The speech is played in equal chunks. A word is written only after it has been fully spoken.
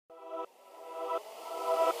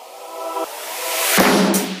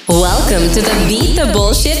Welcome to the Beat the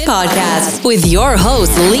Bullshit podcast with your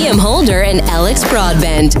hosts Liam Holder and Alex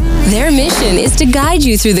Broadbent. Their mission is to guide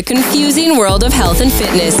you through the confusing world of health and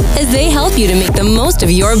fitness as they help you to make the most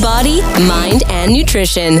of your body, mind, and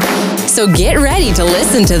nutrition. So get ready to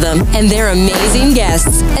listen to them and their amazing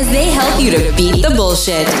guests as they help you to beat the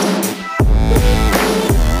bullshit.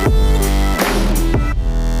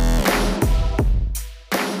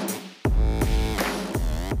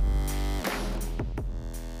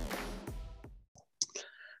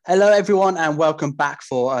 Hello, everyone, and welcome back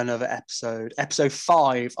for another episode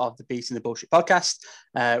 5 of the Beating the Bullshit podcast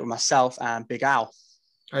with myself and Big Al.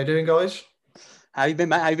 How you doing, guys? How you been,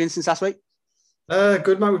 mate? How you been since last week?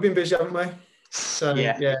 Good, mate. We've been busy, haven't we? So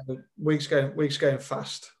yeah, weeks going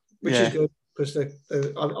fast, which is good because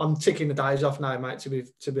I'm ticking the days off now, mate. To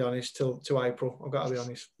be honest, till April. I've got to be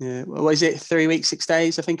honest. Yeah. What is it? 3 weeks, 6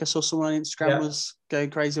 days? I think I saw someone on Instagram was going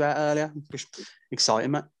crazy about earlier. Just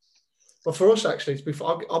exciting, mate. Well, for us, actually, it's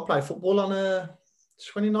before I'll play football on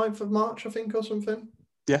 29th of March, I think, or something.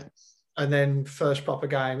 Yeah. And then first proper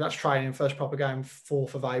game, that's training, first proper game,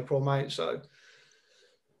 4th of April, mate. So,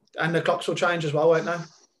 and the clocks will change as well, won't they?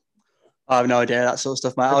 I have no idea, that sort of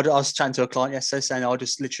stuff, mate. I was chatting to a client yesterday saying I'll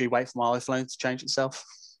just literally wait for my iPhone to change itself.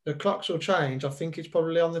 The clocks will change. I think it's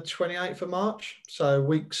probably on the 28th of March, so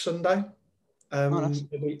week Sunday. Nice.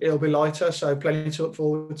 It'll be lighter, so plenty to look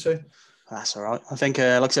forward to. That's all right. I think,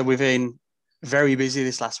 like I said, we've been very busy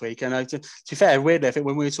this last week. And to be fair, weirdly, I think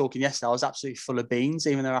when we were talking yesterday, I was absolutely full of beans,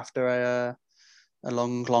 even though after a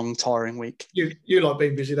long, tiring week. You like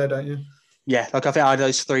being busy though, don't you? Yeah, like I think I had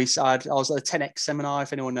those three. I was at a 10X seminar,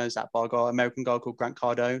 if anyone knows that, by an American guy called Grant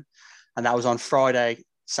Cardone. And that was on Friday,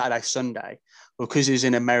 Saturday, Sunday. Well, because he was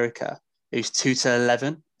in America, it was 2 to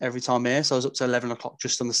 11 every time here. So I was up to 11 o'clock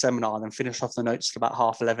just on the seminar and then finished off the notes till about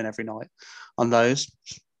 11:30 every night on those.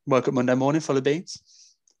 Woke up Monday morning full of beans.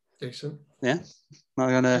 Decent. Yeah. Not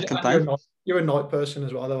going to complain. You're a night person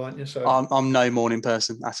as well, though, aren't you? So I'm no morning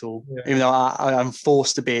person at all. Yeah. Even though I'm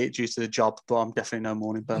forced to be it due to the job, but I'm definitely no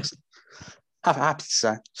morning person. Happy to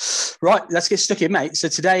say. Right, let's get stuck in, mate. So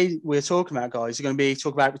today we're talking about, guys, we're going to be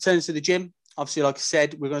talking about returning to the gym. Obviously, like I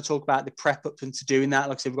said, we're going to talk about the prep up into doing that.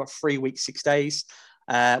 Like I said, we've got 3 weeks, 6 days.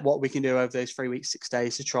 What we can do over those 3 weeks, 6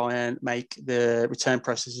 days to try and make the return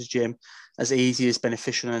process to gym as easy, as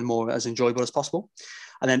beneficial and more as enjoyable as possible.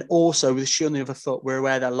 And then also with the shoe on the other foot, we're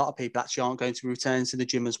aware that a lot of people actually aren't going to return to the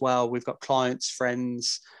gym as well. We've got clients,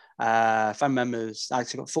 friends, family members,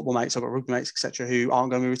 actually got football mates, I've got rugby mates, etc., who aren't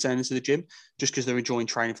going to be returning to the gym just because they're enjoying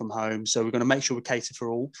training from home. So we're going to make sure we cater for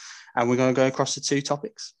all, and we're going to go across the 2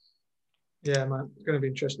 topics. Yeah, man, it's going to be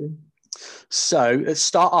interesting. So let's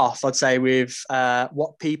start off, I'd say, with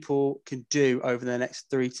what people can do over the next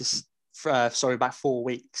 4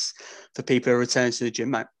 weeks for people who return to the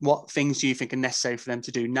gym, mate. What things do you think are necessary for them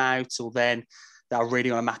to do now till then that are really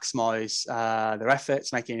going to maximise their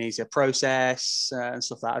efforts, make it an easier process and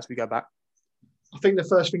stuff like that as we go back? I think the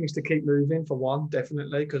first thing is to keep moving, for one,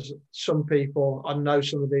 definitely, because some people, I know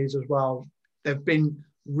some of these as well, they've been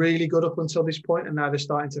really good up until this point, and now they're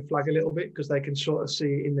starting to flag a little bit because they can sort of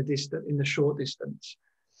see in the short distance.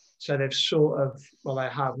 So they've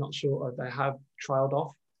they have trailed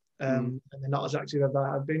off, and they're not as active as they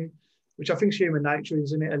have been, which I think is human nature,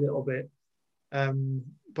 isn't it, a little bit.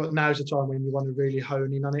 But now's the time when you want to really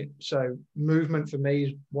hone in on it. So movement for me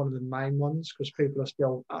is one of the main ones because people are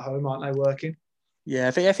still at home, aren't they, working? Yeah,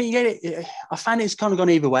 I think you get it. I find it's kind of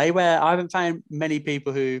gone either way, where I haven't found many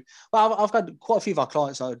people who, well, I've got quite a few of our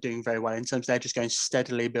clients that are doing very well in terms of they're just going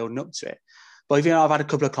steadily building up to it. But even I've had a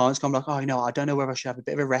couple of clients come like, I don't know whether I should have a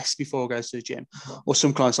bit of a rest before I go to the gym. Or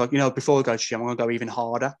some clients like, before I go to the gym, I'm going to go even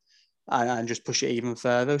harder and just push it even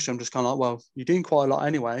further. So I'm just kind of like, well, you're doing quite a lot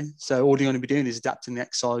anyway. So all you're going to be doing is adapting the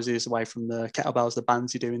exercises away from the kettlebells, the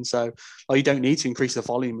bands you're doing. So you don't need to increase the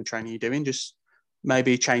volume of training you're doing, just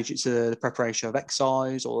maybe change it to the preparation of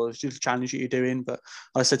exercise or the challenge that you're doing. But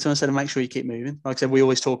like I said to them, make sure you keep moving. Like I said, we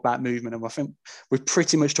always talk about movement, and I think we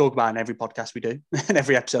pretty much talk about it in every podcast we do, in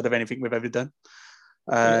every episode of anything we've ever done.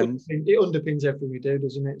 It underpins everything we do,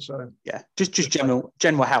 doesn't it? So yeah, just general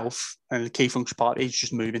health, and the key function part is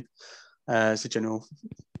just moving. It's a general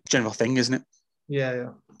thing, isn't it? Yeah.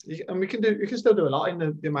 And we can still do a lot in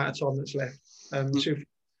the amount of time that's left. So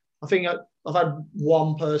I think I've had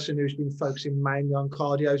one person who's been focusing mainly on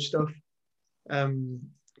cardio stuff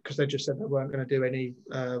because they just said they weren't going to do any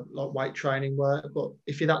like weight training work. But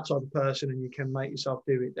if you're that type of person and you can make yourself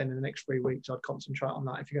do it, then in the next 3 weeks, I'd concentrate on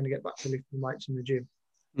that. If you're going to get back to lifting weights in the gym,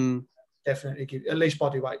 definitely give at least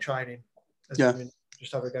body weight training.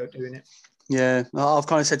 Just have a go at doing it. Yeah, I've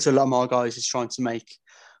kind of said to a lot of my guys is trying to make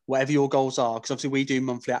whatever your goals are, because obviously we do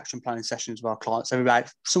monthly action planning sessions with our clients every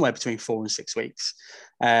about somewhere between 4 and 6 weeks,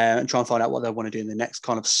 and try and find out what they want to do in the next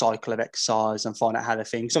kind of cycle of exercise and find out how they're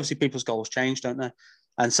feeling. Because obviously people's goals change, don't they?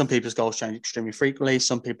 And some people's goals change extremely frequently.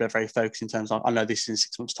 Some people are very focused in terms of, I know this is in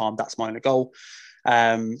 6 months' time, that's my only goal.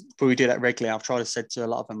 But we do that regularly. I've tried to say to a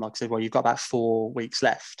lot of them, like I said, well, you've got about 4 weeks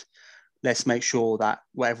left. Let's make sure that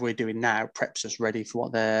whatever we're doing now preps us ready for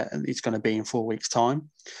what it's going to be in 4 weeks'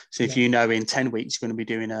 time. So if you know in 10 weeks you're going to be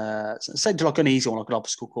doing say like an easy one, like an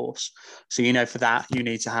obstacle course. So for that you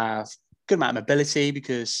need to have a good amount of mobility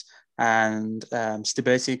and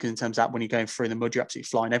stability, because in terms of that, when you're going through the mud, you're absolutely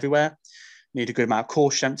flying everywhere. You need a good amount of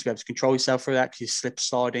core strength to be able to control yourself through that, because you're slip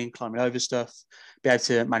sliding, climbing over stuff. Be able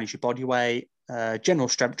to manage your body weight, general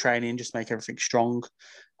strength training, just make everything strong.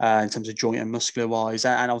 In terms of joint and muscular wise,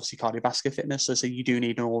 and obviously cardiovascular fitness. So you do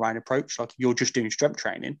need an all-round approach. Like if you're just doing strength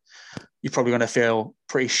training, you're probably going to feel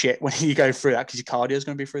pretty shit when you go through that, because your cardio is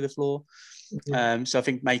going to be through the floor. Yeah. So I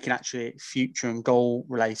think making actually future and goal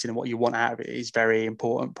related and what you want out of it is very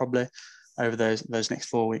important, probably over those next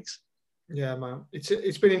 4 weeks. Yeah, man,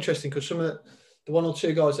 it's been interesting, because some of the 1 or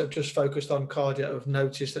 2 guys that have just focused on cardio have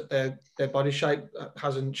noticed that their body shape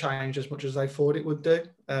hasn't changed as much as they thought it would do,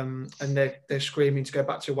 and they're screaming to go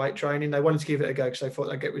back to weight training. They wanted to give it a go because they thought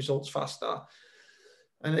they'd get results faster.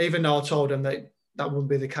 And even though I told them that wouldn't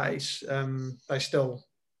be the case, they still,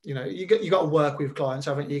 you got to work with clients,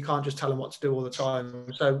 haven't you? You can't just tell them what to do all the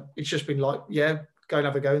time. So it's just been like, yeah, go and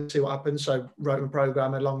have a go and see what happens. So wrote them a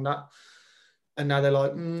program along that. And now they're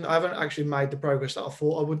like, I haven't actually made the progress that I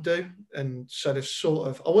thought I would do. And so they've sort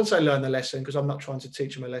of, I wouldn't say learn the lesson, because I'm not trying to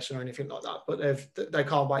teach them a lesson or anything like that, but they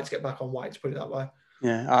can't wait to get back on weight, to put it that way.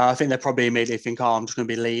 Yeah, I think they probably immediately think, I'm just going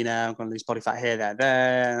to be leaner, I'm going to lose body fat here,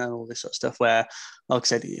 there, and all this sort of stuff, where, like I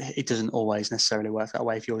said, it doesn't always necessarily work that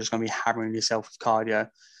way. If you're just going to be hammering yourself with cardio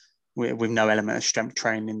with no element of strength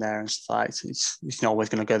training in there and stuff like that, it's not always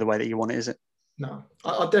going to go the way that you want it, is it? No,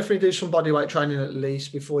 I'll definitely do some body weight training at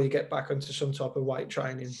least before you get back into some type of weight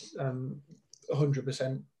training,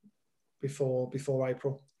 100% before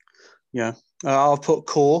April. Yeah, I'll put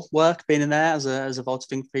core work being in there as a vital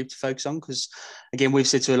thing for people to focus on, because again, we've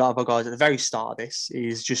said to a lot of our guys at the very start of this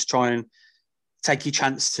is just try and take your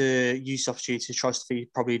chance to use the opportunity to try stuff you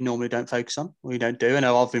probably normally don't focus on or you don't do. I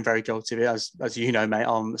know I've been very guilty of it, as you know, mate.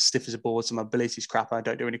 I'm stiff as a board, so my ability's crap. I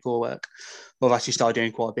don't do any core work. But I've actually started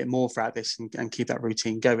doing quite a bit more throughout this and keep that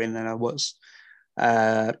routine going than I was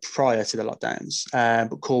prior to the lockdowns.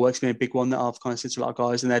 But core work's been a big one that I've kind of said to a lot of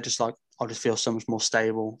guys, and they're just like, I just feel so much more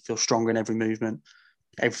stable, feel stronger in every movement.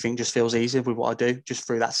 Everything just feels easier with what I do, just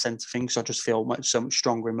through that centre thing. So I just feel so much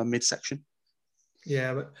stronger in my midsection.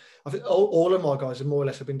 Yeah, but I think all of my guys have more or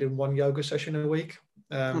less have been doing 1 yoga session a week.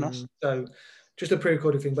 Nice. So just a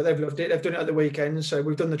pre-recorded thing, but they've loved it. They've done it at the weekend. So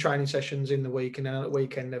we've done the training sessions in the week, and then at the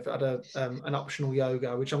weekend they've had an optional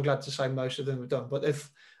yoga, which I'm glad to say most of them have done. But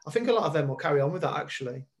I think a lot of them will carry on with that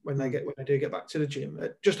actually when they do get back to the gym.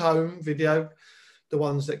 Just home video, the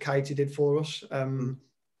ones that Katie did for us.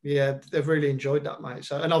 Yeah, they've really enjoyed that, mate.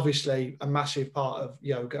 So, and obviously a massive part of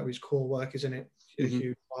yoga is core work, isn't it? A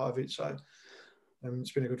huge part of it. So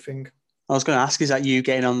it's been a good thing. I was going to ask, is that you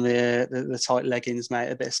getting on the tight leggings,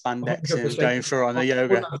 mate, a bit of spandex 100%. And going through on the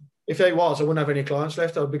yoga? If they was, I wouldn't have any clients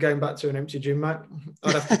left. I'd be going back to an empty gym, mate.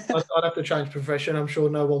 I'd have to change profession. I'm sure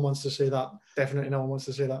no one wants to see that. Definitely no one wants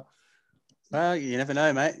to see that. Well, you never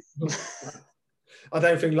know, mate. I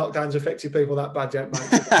don't think lockdown's affected people that bad yet,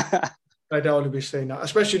 mate. They don't want to be seeing that,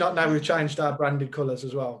 especially not now we've changed our branded colours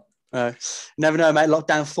as well. Never know, mate.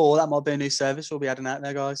 Lockdown 4, that might be a new service we'll be adding out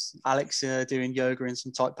there, guys. Alex doing yoga in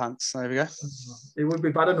some tight pants. There we go. It would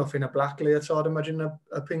be bad enough in a black leotard. Imagine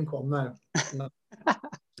a pink one now. No.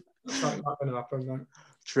 That's not going to happen, mate.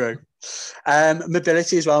 True.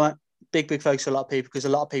 Mobility as well, mate. Big focus for a lot of people, because a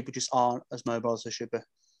lot of people just aren't as mobile as they should be.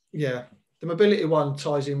 Yeah. The mobility one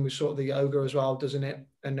ties in with sort of the yoga as well, doesn't it?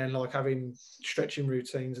 And then like having stretching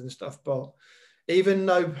routines and stuff. But even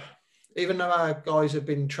though our guys have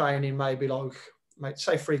been training maybe like,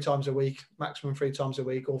 say 3 times a week, maximum 3 times a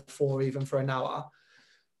week, or 4 even for an hour,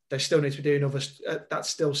 they still need to be doing other, that's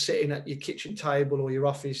still sitting at your kitchen table or your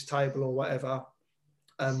office table or whatever,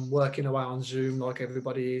 working away on Zoom like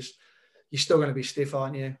everybody is. You're still going to be stiff,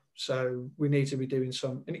 aren't you? So we need to be doing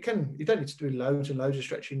some, and you don't need to do loads and loads of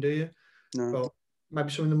stretching, do you? No. But maybe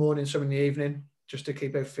some in the morning, some in the evening, just to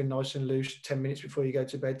keep everything nice and loose. 10 minutes before you go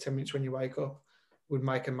to bed, 10 minutes when you wake up would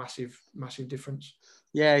make a massive difference.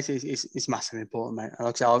 Yeah, it's massively important, mate.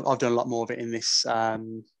 Like I say, I've done a lot more of it in this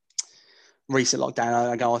recent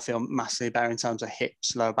lockdown, I feel massively better in terms of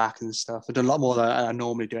hips, lower back and stuff. I've done a lot more than I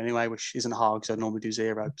normally do anyway, which isn't hard because I normally do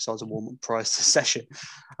 0 besides a warm-up prior to the session.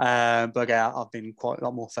 But again, I've been quite a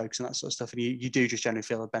lot more focused on that sort of stuff. And you do just generally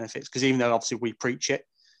feel the benefits, because even though obviously we preach it,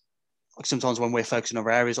 like sometimes when we're focusing on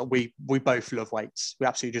other areas, like we both love weights. We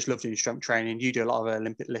absolutely just love doing strength training. You do a lot of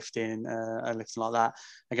Olympic lifting and lifting like that.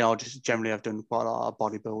 Again, I just generally have done quite a lot of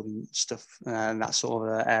bodybuilding stuff and that sort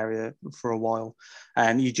of area for a while.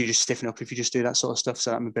 And you do just stiffen up if you just do that sort of stuff.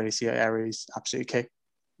 So that mobility area is absolutely key.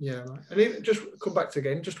 Yeah, right. And even just come back to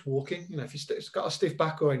again, just walking. You know, if you've got a stiff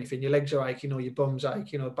back or anything, your legs are aching or your bum's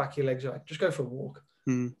aching or back of your legs are aching, just go for a walk.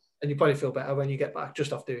 And you probably feel better when you get back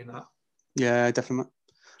just off doing that. Yeah, definitely.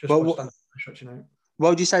 Just what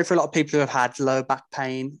would you say for a lot of people who have had low back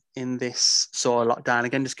pain in this sort of lockdown?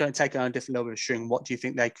 Again, just go and take it on a different level of string. What do you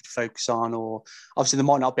think they could focus on? Or obviously they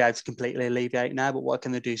might not be able to completely alleviate now, but what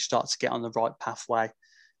can they do to start to get on the right pathway,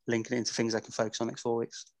 linking it into things they can focus on next 4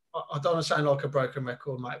 weeks? I don't want to sound like a broken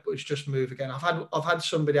record, mate, but it's just move again. I've had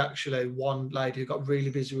somebody, actually, one lady who got really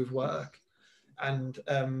busy with work, and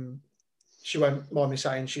she won't mind me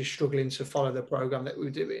saying she's struggling to follow the program that we were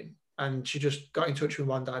doing. And she just got in touch with me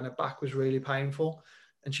one day and her back was really painful.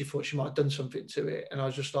 And she thought she might have done something to it. And I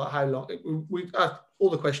was just like, how long? We asked all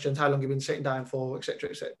the questions, how long have you been sitting down for, et cetera,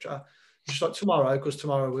 et cetera. She's like, tomorrow, because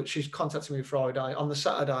tomorrow, she's contacting me Friday. On the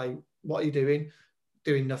Saturday, what are you doing?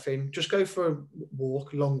 Doing nothing. Just go for a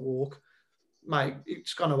walk, long walk. Mate,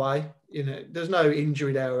 it's gone away. You know, there's no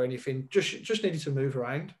injury there or anything. Just needed to move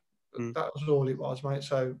around. That was all it was, mate.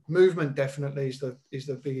 So movement definitely is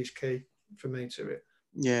the biggest key for me to it.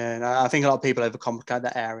 Yeah, I think a lot of people overcomplicate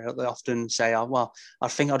that area. They often say, oh, well, I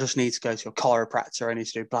think I just need to go to a chiropractor. I need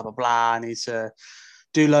to do blah, blah, blah. I need to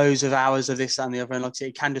do loads of hours of this and the other. And like I say,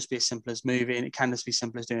 it can just be as simple as moving. It can just be as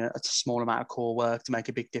simple as doing a small amount of core work to make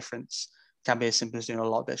a big difference. It can be as simple as doing a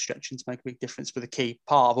lot of stretching to make a big difference. But the key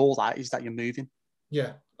part of all that is that you're moving.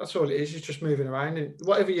 Yeah, that's all it is. It's just moving around. And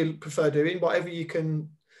whatever you prefer doing, whatever you can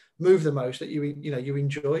move the most that you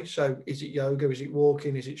enjoy. So is it yoga? Is it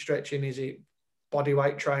walking? Is it stretching? Is it body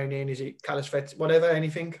weight training? Is it calisthenics? Whatever,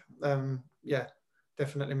 anything. Yeah,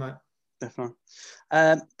 definitely, mate. Definitely.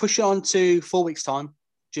 Push it on to 4 weeks' time.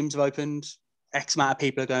 Gyms have opened. X amount of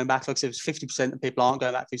people are going back. Like I said, it's 50% of people aren't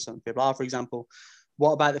going back. 50% of people are, for example.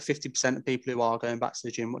 What about the 50% of people who are going back to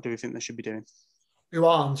the gym? What do we think they should be doing? Who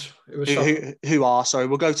aren't? Who are? Sorry,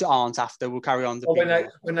 we'll go to aren't after. We'll carry on.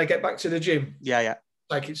 When they get back to the gym. Yeah.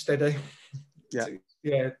 Take it steady.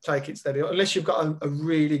 Yeah, take it steady. Unless you've got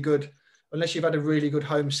unless you've had a really good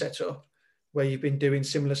home setup where you've been doing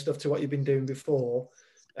similar stuff to what you've been doing before.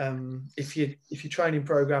 If your training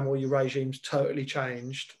program or your regime's totally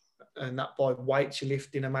changed, and that by weights you're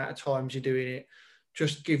lifting, amount of times you're doing it,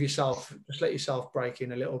 just let yourself break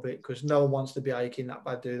in a little bit, because no one wants to be aching that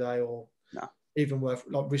bad, do they? Or no. Even worth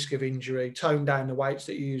like risk of injury. Tone down the weights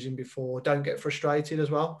that you're using before. Don't get frustrated as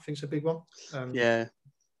well. I think it's a big one.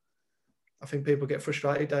 I think people get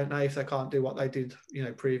frustrated, don't they, if they can't do what they did,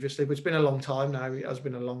 previously. But it's been a long time now. It has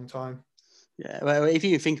been a long time. Yeah. Well, if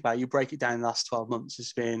you think about it, you break it down in the last 12 months.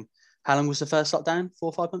 It's been, how long was the first lockdown? 4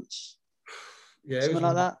 or 5 months? Yeah. Something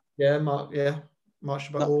like that? Yeah. March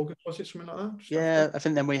about August, was it? Something like that? Yeah. I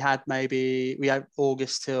think then we had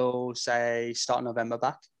August till, say, start November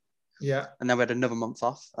back. Yeah. And then we had another month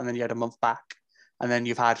off. And then you had a month back. And then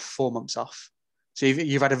you've had 4 months off. So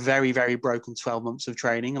you've had a very, very broken 12 months of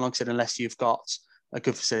training. And like I said, unless you've got a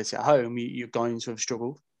good facility at home, you're going to have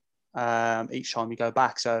struggled each time you go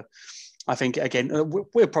back. So I think, again,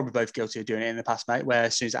 we're probably both guilty of doing it in the past, mate, where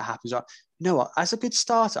as soon as that happens, like, you know what, as a good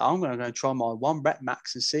starter, I'm going to go and try my 1 rep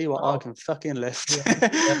max and see what I can fucking lift.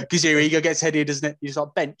 Because your ego gets heady, doesn't it? You just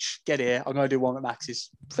like, bench, get here, I'm going to do 1 rep maxes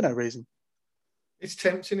for no reason. It's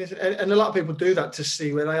tempting, isn't it? And a lot of people do that to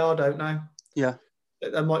see where they are, don't they? Yeah.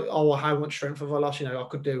 They might, how much strength have I lost? I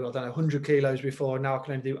could do, 100 kilos before, now I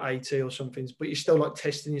can only do 80 or something. But you're still like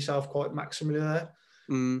testing yourself quite maximally there.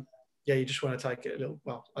 Yeah, you just want to take it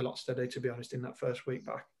a lot steady, to be honest, in that first week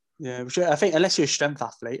back. Yeah, which I think unless you're a strength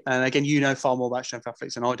athlete, and again, you know far more about strength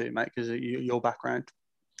athletes than I do, mate, because of your background.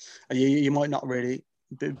 And you might not really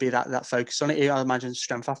be that focused on it. I imagine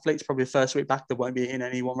strength athletes, probably the first week back, they won't be in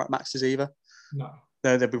any 1 rep maxes either. No.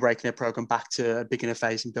 They'll be breaking their program back to a beginner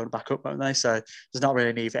phase and build it back up, won't they? So there's not really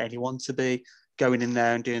a need for anyone to be going in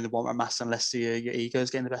there and doing the 1 rep max unless your ego is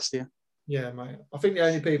getting the best of you. Yeah, mate. I think the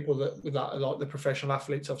only people that are like the professional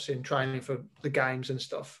athletes I've seen training for the games and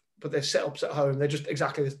stuff, but their setups at home, they're just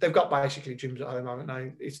exactly this. They've got basically gyms at home, haven't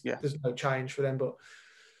they? There's no change for them, but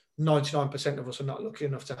 99% of us are not lucky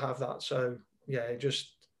enough to have that. So yeah,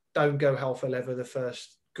 just don't go hell for leather the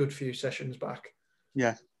first good few sessions back.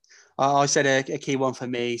 Yeah. I said a key one for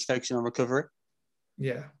me is focusing on recovery.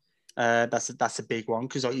 Yeah. That's a big one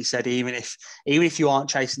because, like you said, even if you aren't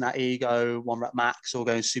chasing that ego 1 rep max or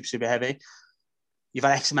going super heavy, you've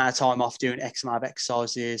had X amount of time off doing X amount of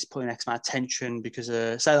exercises, putting X amount of tension because,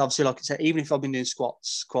 so obviously, like I said, even if I've been doing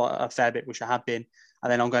squats quite a fair bit, which I have been,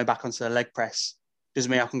 and then I'm going back onto the leg press, doesn't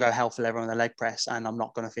mean I can go hell for leather on the leg press and I'm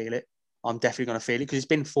not going to feel it. I'm definitely going to feel it because it's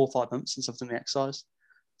been 4 or 5 months since I've done the exercise.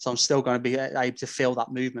 So I'm still going to be able to feel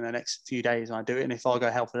that movement the next few days when I do it. And if I go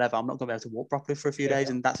hell for leather, I'm not going to be able to walk properly for a few days.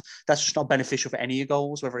 And that's just not beneficial for any of your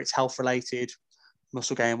goals, whether it's health related,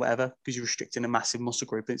 muscle gain, whatever, because you're restricting a massive muscle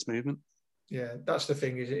group in its movement. Yeah, that's the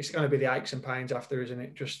thing. Is it's going to be the aches and pains after, isn't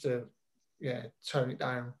it? Just to, tone it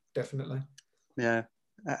down, definitely. Yeah.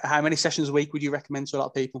 How many sessions a week would you recommend to a lot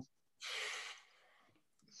of people?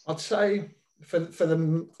 I'd say for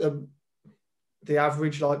the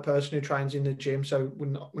average like person who trains in the gym, so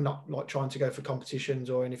we're not like trying to go for competitions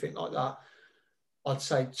or anything like that. I'd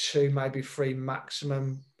say 2, maybe 3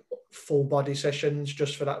 maximum full body sessions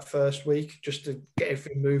just for that first week, just to get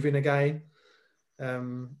everything moving again.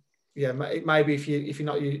 Maybe if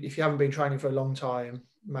you haven't been training for a long time,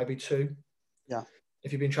 maybe 2. Yeah.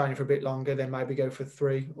 If you've been training for a bit longer, then maybe go for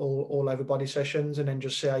 3 all over body sessions, and then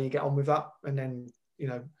just see how you get on with that. And then,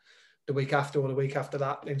 the week after or the week after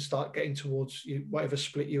that, then start getting towards whatever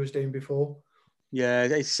split you was doing before. Yeah,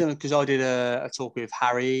 it's similar because I did a talk with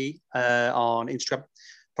Harry on Instagram,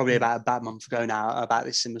 probably about a month ago now, about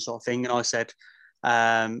this similar sort of thing. And I said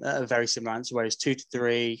a very similar answer, where it's 2 to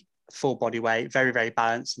 3 full body weight, very, very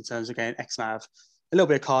balanced in terms of getting X amount of a little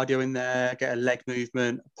bit of cardio in there, get a leg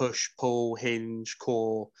movement, push, pull, hinge,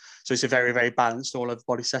 core. So it's a very, very balanced all over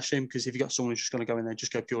body session, because if you've got someone who's just going to go in there,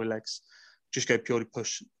 just go purely legs, just go purely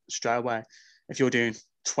push straight away. If you're doing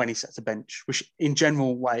 20 sets of bench, which in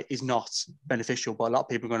general way is not beneficial, but a lot of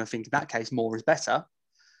people are going to think in that case more is better.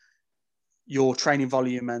 Your training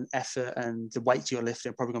volume and effort and the weights you're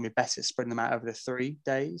lifting are probably going to be better spreading them out over the 3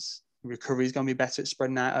 days. Recovery is going to be better at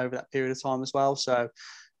spreading out over that period of time as well. So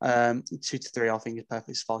 2 to 3, I think, is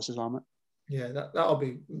perfectly suffice as well, mate. Yeah, that'll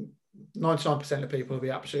be 99% of people will be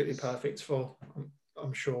absolutely perfect for.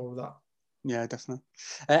 I'm sure of that. Yeah, definitely.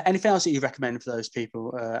 Anything else that you recommend for those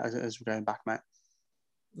people as we're going back, mate?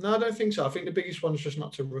 No, I don't think so. I think the biggest one is just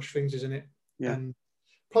not to rush things, isn't it? Yeah. And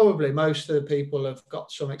probably most of the people have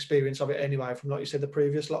got some experience of it anyway from, like you said, the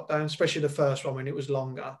previous lockdown, especially the first one when it was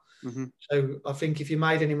longer. Mm-hmm. So I think if you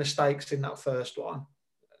made any mistakes in that first one,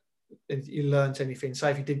 if you learnt anything, say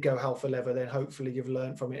if you did go hell for leather, then hopefully you've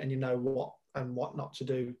learned from it and you know what and what not to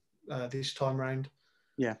do this time round.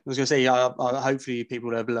 Yeah, I was going to say, hopefully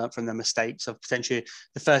people have learned from their mistakes of potentially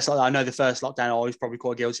the first lockdown, I was probably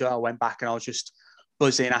quite guilty of. I went back and I was just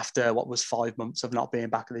buzzing after what was 5 months of not being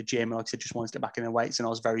back at the gym. And like I said, just wanted to get back in the weights, and I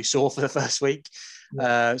was very sore for the first week.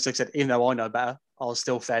 Yeah. So like I said, even though I know better, I was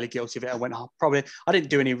still fairly guilty of it. I didn't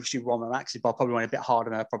do any super wrong on maxes, but I probably went a bit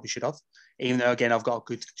harder than I probably should have, even though, again, I've got a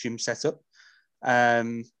good gym setup. So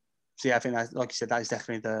yeah, I think that, like you said, that is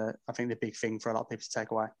definitely the big thing for a lot of people to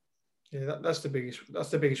take away. Yeah, that's the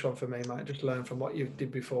biggest one for me, mate. Just learn from what you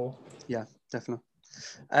did before. Yeah, definitely.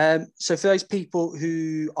 So for those people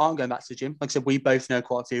who aren't going back to the gym, like I said, we both know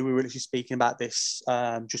quite a few. We were actually speaking about this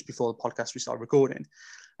just before the podcast we started recording.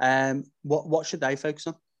 What should they focus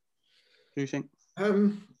on? Do you think?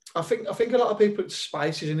 I think a lot of people at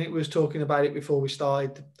Space, isn't it? We was talking about it before we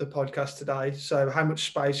started the podcast today. So how much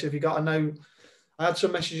space have you got? I know I had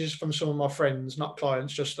some messages from some of my friends, not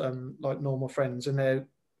clients, just like normal friends, and they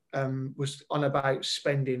was on about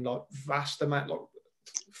spending like vast amount, like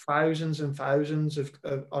thousands and thousands of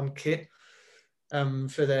on kit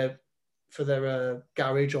for their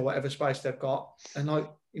garage or whatever space they've got. And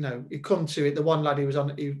like, it come to it, the one lad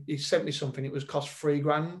he sent me something, it was cost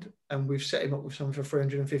 $3,000, and we've set him up with something for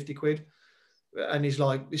 350 quid. And he's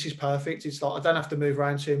like, this is perfect. It's like, I don't have to move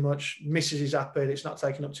around too much. Mrs. is happy. It's not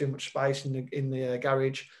taking up too much space in the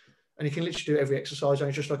garage. And he can literally do every exercise. And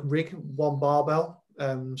it's just like rig, one barbell,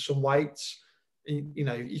 some weights.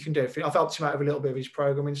 You can do it. I've helped him out with a little bit of his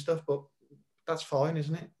programming stuff, but that's fine,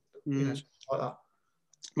 isn't it? Like that.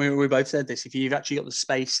 We both said this. If you've actually got the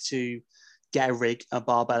space to get a rig, a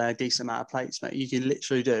barbell, and a decent amount of plates, mate, you can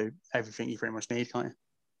literally do everything you pretty much need, can't you?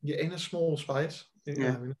 Yeah, in a small space.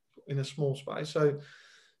 In a small space. So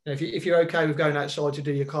if you're okay with going outside to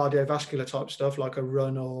do your cardiovascular type stuff, like a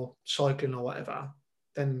run or cycling or whatever,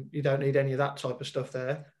 then you don't need any of that type of stuff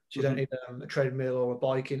there. So you don't need a treadmill or a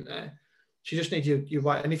bike in there. So you just need your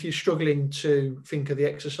weight. And if you're struggling to think of the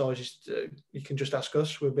exercises to do, you can just ask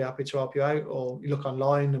us. We'll be happy to help you out. Or you look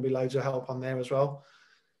online, there'll be loads of help on there as well.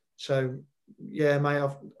 So yeah, mate,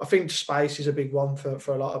 I think space is a big one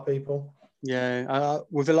for a lot of people. Yeah,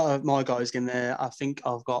 with a lot of my guys in there, I think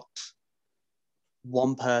I've got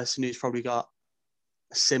one person who's probably got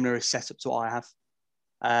a similar setup to what I have.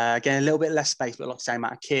 Again, a little bit less space, but like the same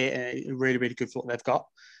amount of kit, and really, really good for what they've got.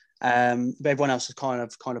 But everyone else has kind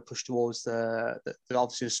of pushed towards the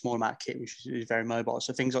obviously a small amount of kit, which is very mobile.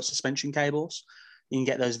 So things like suspension cables, you can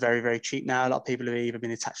get those very, very cheap now. A lot of people have either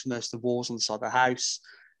been attaching those to the walls on the side of the house,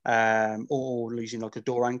 or using like a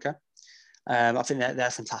door anchor. I think they're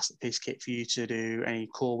a fantastic piece of kit for you to do any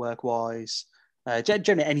core work wise.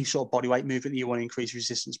 Generally, any sort of bodyweight movement that you want to increase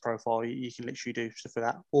resistance profile, you can literally do stuff for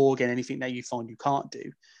that. Or again, anything that you find you can't do,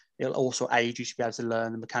 it'll also aid you to be able to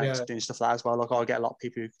learn the mechanics of doing stuff like that as well. Like I get a lot of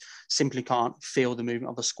people who simply can't feel the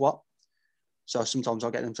movement of a squat. So sometimes I'll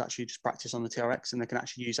get them to actually just practice on the TRX, and they can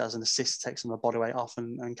actually use that as an assist to take some of the body weight off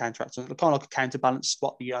and counteract. So kind of like a counterbalance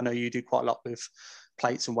squat. I know you do quite a lot with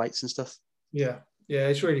plates and weights and stuff. Yeah. Yeah,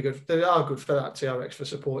 it's really good. They are good for that TRX, for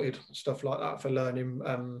supported stuff like that, for learning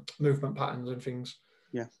movement patterns and things.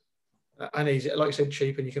 Yeah. And easy, like I said,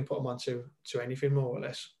 cheap, and you can put them onto anything more or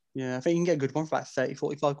less. Yeah, I think you can get a good one for about 30,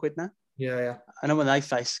 45 quid now. Yeah. I know when they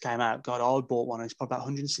first came out, God, I bought one. It's probably about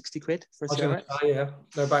 160 quid for a TRX. Yeah,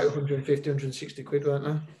 they're about 150, 160 quid, weren't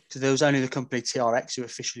they? Because there was only the company TRX who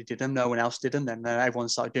officially did them. No one else did them. Then everyone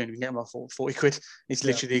started doing them. You can get them for 40 quid. It's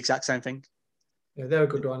literally the exact same thing. Yeah, they're a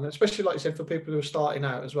good one, especially like you said, for people who are starting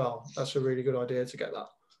out as well. That's a really good idea to get that.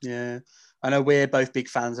 Yeah, I know we're both big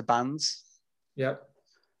fans of bands. Yeah.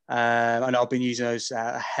 I know I've been using those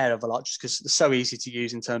a hell of a lot just because they're so easy to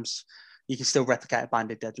use in terms you can still replicate a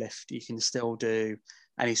banded deadlift. You can still do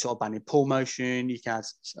any sort of banded pull motion. You can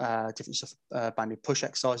add different stuff, banded push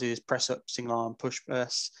exercises, press up, single arm, push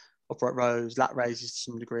press, upright rows, lat raises to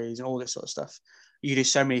some degrees, and all this sort of stuff. You do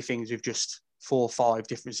so many things with just 4 or 5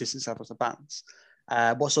 different resistance levels of bands.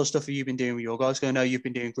 What sort of stuff have you been doing with your guys? I know you've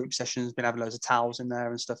been doing group sessions, been having loads of towels in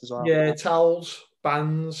there and stuff as well. Yeah, towels,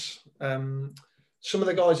 bands. Some of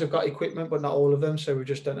the guys have got equipment, but not all of them. So we've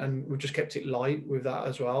just done, and we've just kept it light with that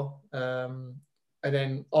as well. And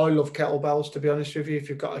then I love kettlebells, to be honest with you. If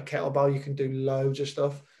you've got a kettlebell, you can do loads of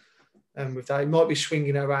stuff. And with that, it might be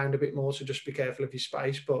swinging around a bit more, so just be careful of your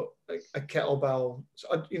space. But a kettlebell,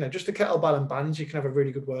 just a kettlebell and bands, you can have a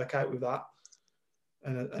really good workout with that,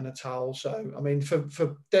 and a towel. So I mean,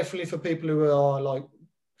 for definitely for people who are like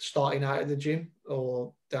starting out at the gym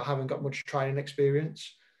or they haven't got much training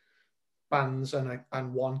experience, bands and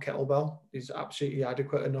one kettlebell is absolutely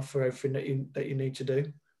adequate enough for everything that you need to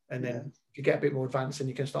do. And then if you get a bit more advanced, then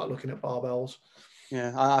you can start looking at barbells.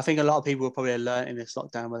 Yeah, I think a lot of people will probably learn in this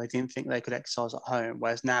lockdown where they didn't think they could exercise at home.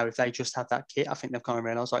 Whereas now, if they just have that kit, I think they've kind of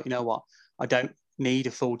realised, like, you know what, I don't need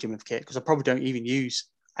a full gym of kit because I probably don't even use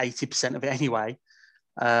 80% of it anyway.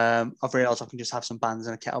 I've realised I can just have some bands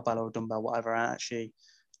and a kettlebell or a dumbbell, whatever, and actually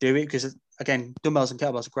do it. Because again, dumbbells and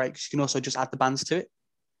kettlebells are great because you can also just add the bands to it,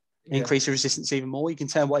 increase the resistance even more. You can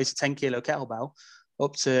turn what is a 10 kilo kettlebell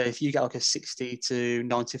up to, if you get like a 60 to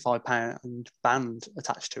 95 pound band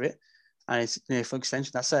attached to it, and it's near full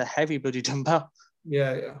extension, that's a heavy bloody dumbbell.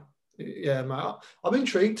 Yeah, mate. I'm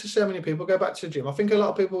intrigued to see how many people go back to the gym. I think a lot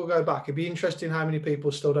of people will go back. It'd be interesting how many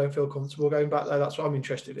people still don't feel comfortable going back there. That's what I'm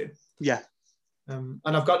interested in. Yeah. And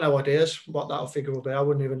I've got no ideas what that figure will be. I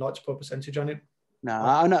wouldn't even like to put a percentage on it. No,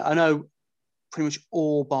 I know pretty much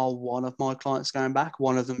all bar one of my clients going back.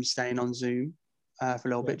 One of them staying on Zoom for a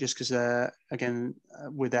little bit, just because, again,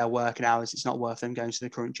 with their working hours, it's not worth them going to the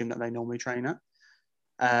current gym that they normally train at.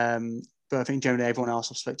 But I think generally everyone else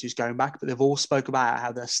I've spoken to is going back, but they've all spoke about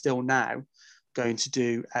how they're still now going to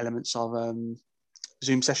do elements of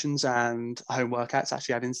Zoom sessions and home workouts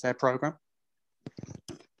actually add into their program.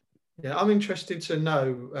 Yeah, I'm interested to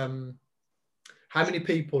know how many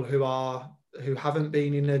people who haven't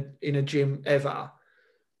been in a gym ever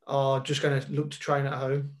are just going to look to train at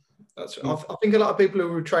home. I think a lot of people who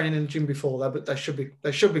were training in the gym before that, but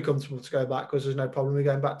they should be comfortable to go back because there's no problem with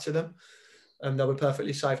going back to them, and they'll be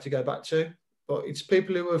perfectly safe to go back to. But it's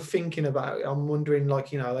people who are thinking about it. I'm wondering,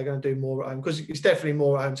 they're going to do more at home, because it's definitely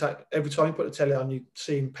more at home. So every time you put the telly on, you're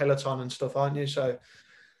seeing Peloton and stuff, aren't you? So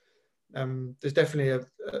there's definitely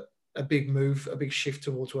a big move, a big shift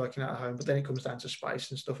towards working at home. But then it comes down to space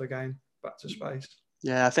and stuff again, back to space.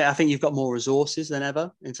 Yeah, I think you've got more resources than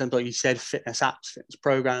ever in terms of, like you said, fitness apps, fitness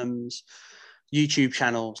programs, YouTube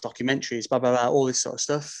channels, documentaries, blah, blah, blah, all this sort of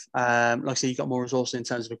stuff. Like I said, you've got more resources in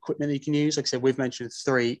terms of equipment that you can use. Like I said, we've mentioned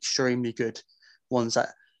 3 extremely good ones that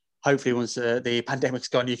hopefully once the pandemic's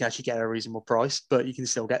gone, you can actually get at a reasonable price, but you can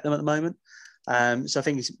still get them at the moment. So I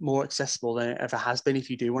think it's more accessible than it ever has been if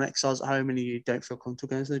you do want to exercise at home and you don't feel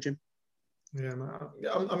comfortable going to the gym. Yeah,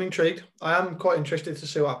 I'm intrigued. I am quite interested to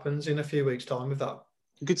see what happens in a few weeks' time with that.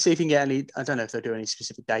 You could see if you can get any, I don't know if they do any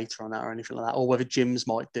specific data on that or anything like that, or whether gyms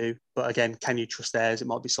might do. But again, can you trust theirs? It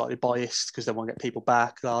might be slightly biased because they want to get people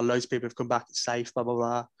back. Loads of people have come back, it's safe, blah, blah,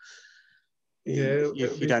 blah. Yeah,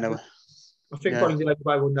 you don't know. I think probably the only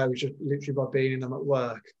way we'll know is just literally by being in them at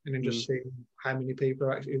work and then just seeing how many people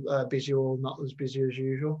are actually busy or not as busy as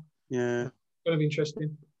usual. Yeah. It's going to be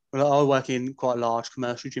interesting. Well, I work in quite a large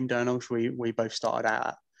commercial gym down there, which we both started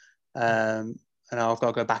out at. And I've got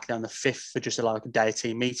to go back down the 5th for just a day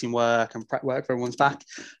team meeting work and prep work for everyone's back.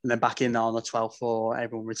 And then back in on the 12th for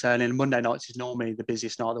everyone returning. Monday nights is normally the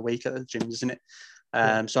busiest night of the week at the gym, isn't it?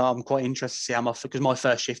 So I'm quite interested to see how because my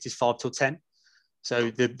first shift is 5 till 10.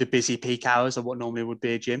 So the busy peak hours are what normally would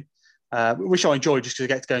be a gym, which I enjoy just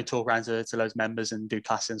because I get to go and talk around to loads of members and do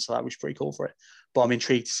classes and so that was pretty cool for it. But I'm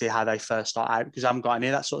intrigued to see how they first start out because I haven't got any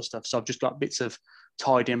of that sort of stuff. So I've just got bits of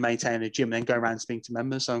tidying and maintaining a gym and then go around and speak to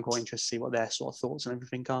members. So I'm quite interested to see what their sort of thoughts and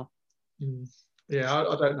everything are. Yeah,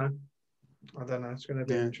 I don't know. It's going to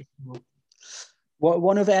be interesting.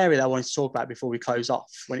 One other area that I wanted to talk about before we close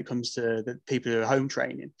off when it comes to the people who are home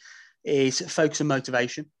training is focus on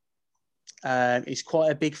motivation. It's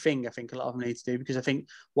quite a big thing I think a lot of them need to do because I think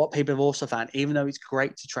what people have also found, even though it's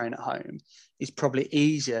great to train at home, it's probably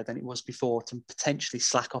easier than it was before to potentially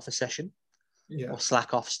slack off a session or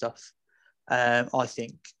slack off stuff. I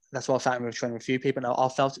think that's what I found with training with a few people. And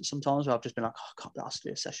I've felt it sometimes where I've just been like, I can't be asked to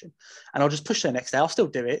do a session. And I'll just push the next day. I'll still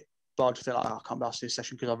do it, but I'll just feel like, I can't be asked to do a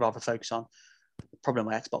session because I'd rather focus on probably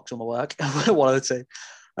my Xbox or my work, one of the two.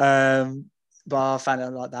 But I found it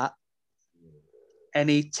like that.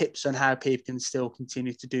 Any tips on how people can still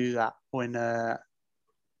continue to do that when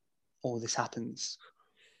all this happens?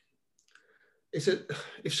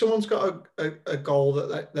 If someone's got a goal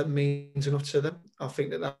that means enough to them, I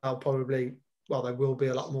think that they'll probably, they will be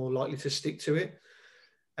a lot more likely to stick to it.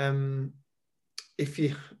 If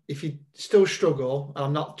you still struggle, and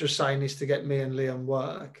I'm not just saying this to get me and Liam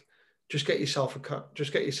work, just get yourself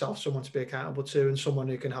someone to be accountable to and someone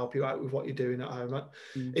who can help you out with what you're doing at home.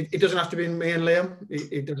 It doesn't have to be me and Liam.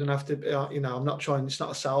 It doesn't have to be, I'm not trying, it's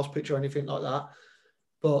not a sales pitch or anything like that.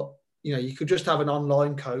 But, you could just have an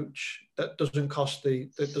online coach that doesn't cost the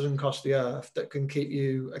earth, that can keep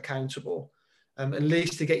you accountable. At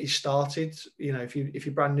least to get you started, if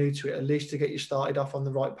you're brand new to it, at least to get you started off on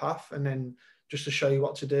the right path and then just to show you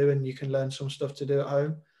what to do and you can learn some stuff to do at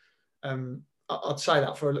home. I'd say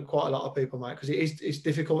that for quite a lot of people, mate, because it's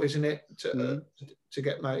difficult, isn't it, to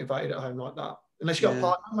get motivated at home like that. Unless you've got a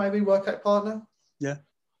partner, maybe workout partner. Yeah.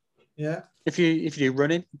 If you do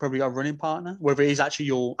running, you probably got a running partner, whether it is actually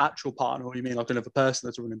your actual partner or you mean like another person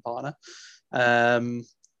that's a running partner.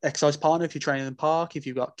 Exercise partner if you're training in the park, if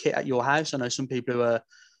you've got kit at your house. I know some people who are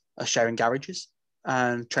sharing garages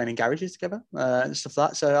and training garages together and stuff like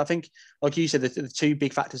that. So I think, like you said, the two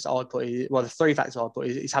big factors that I'd put, the three factors I'd put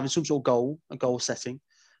is having some sort of a goal setting.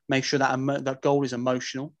 Make sure that goal is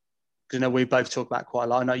emotional. Because we both talk about quite a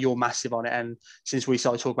lot. I know you're massive on it. And since we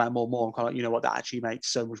started talking about it more and more, I'm kind of like, what, that actually makes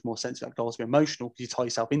so much more sense. That goals be emotional because you tie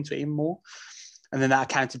yourself into it even more. And then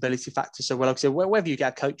that accountability factor. So, like I said, whether you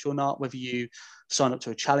get a coach or not, whether you sign up to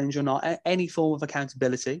a challenge or not, any form of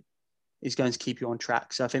accountability is going to keep you on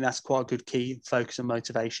track. So I think that's quite a good key focus and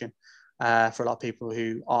motivation for a lot of people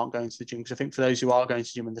who aren't going to the gym. Because I think for those who are going to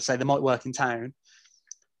the gym and they say they might work in town,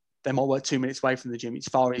 they might work 2 minutes away from the gym. It's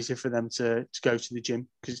far easier for them to go to the gym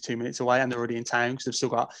because it's 2 minutes away and they're already in town because they've still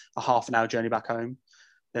got a half an hour journey back home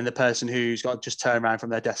than the person who's got to just turn around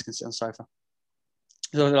from their desk and sit on the sofa.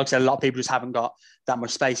 So like I said, a lot of people just haven't got that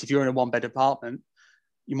much space. If you're in a one-bed apartment,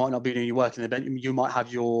 you might not be doing your work in the bed. You might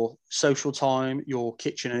have your social time, your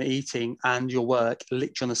kitchen and eating, and your work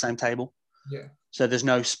literally on the same table. Yeah. So there's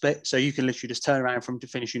no split. So you can literally just turn around from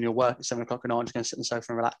finishing your work at 7 o'clock at night and just go and sit on the sofa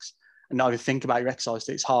and relax and not even think about your exercise.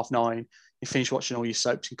 It's 9:30. You finish watching all your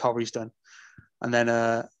soaps and curries done. And then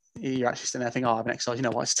you're actually sitting there thinking, I haven't exercised. You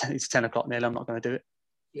know what? It's 10 o'clock nearly. I'm not going to do it.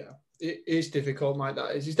 Yeah, it is difficult, mate.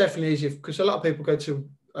 That is. It's definitely easier because a lot of people go to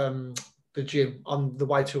the gym on the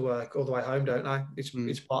way to work or the way home, don't they?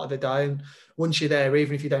 It's part of the day, and once you're there,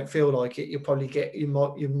 even if you don't feel like it, you'll probably you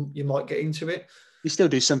might get into it. You still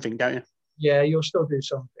do something, don't you? Yeah, you'll still do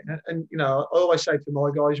something. And I always say to my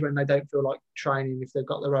guys when they don't feel like training, if they've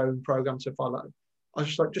got their own program to follow, I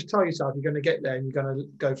just tell yourself you're going to get there and you're going to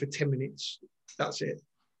go for 10 minutes. That's it.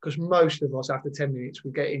 Because most of us, after 10 minutes,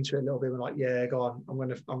 we get into it a little bit. We're like, yeah, go on. I'm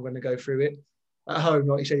going to go through it. At home,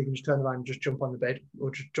 like you said, you can just turn around and just jump on the bed or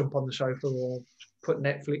just jump on the sofa or put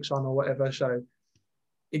Netflix on or whatever. So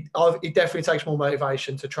it definitely takes more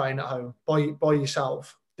motivation to train at home by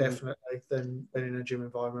yourself, definitely, than in a gym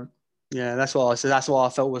environment. Yeah, that's what I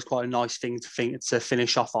felt was quite a nice thing to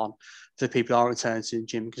finish off on for the people who are returning to the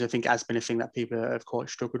gym, because I think it has been a thing that people have quite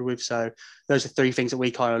struggled with. So those are 3 things that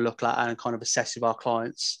we kind of look at and kind of assess with our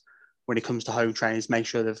clients when it comes to home trainings. Make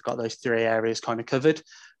sure they've got those 3 areas kind of covered,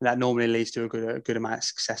 and that normally leads to a good amount of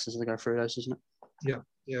success as they go through those, doesn't it?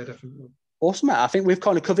 Yeah, definitely. Awesome, Matt. I think we've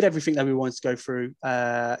kind of covered everything that we wanted to go through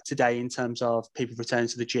today in terms of people returning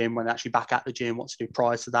to the gym, when they're actually back at the gym, what to do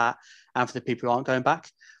prior to that, and for the people who aren't going back.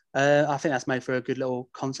 I think that's made for a good little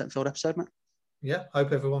content-filled episode, mate. Yeah,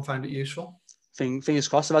 hope everyone found it useful. Fingers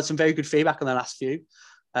crossed. I've had some very good feedback on the last few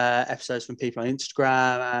episodes from people on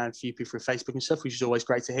Instagram and a few people through Facebook and stuff, which is always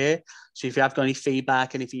great to hear. So if you have got any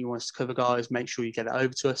feedback, anything you want us to cover, guys, make sure you get it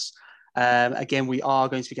over to us. Again, we are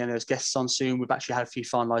going to be getting those guests on soon. We've actually had a few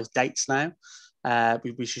finalised dates now,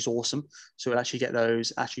 which is awesome. So we'll actually get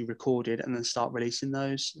those actually recorded and then start releasing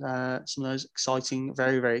those, some of those exciting,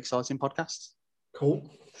 very, very exciting podcasts. Cool.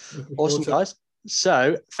 Awesome, guys.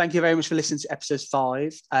 So thank you very much for listening to episode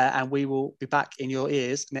 5, and we will be back in your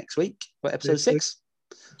ears next week for episode 6.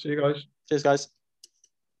 See you guys. Cheers, guys.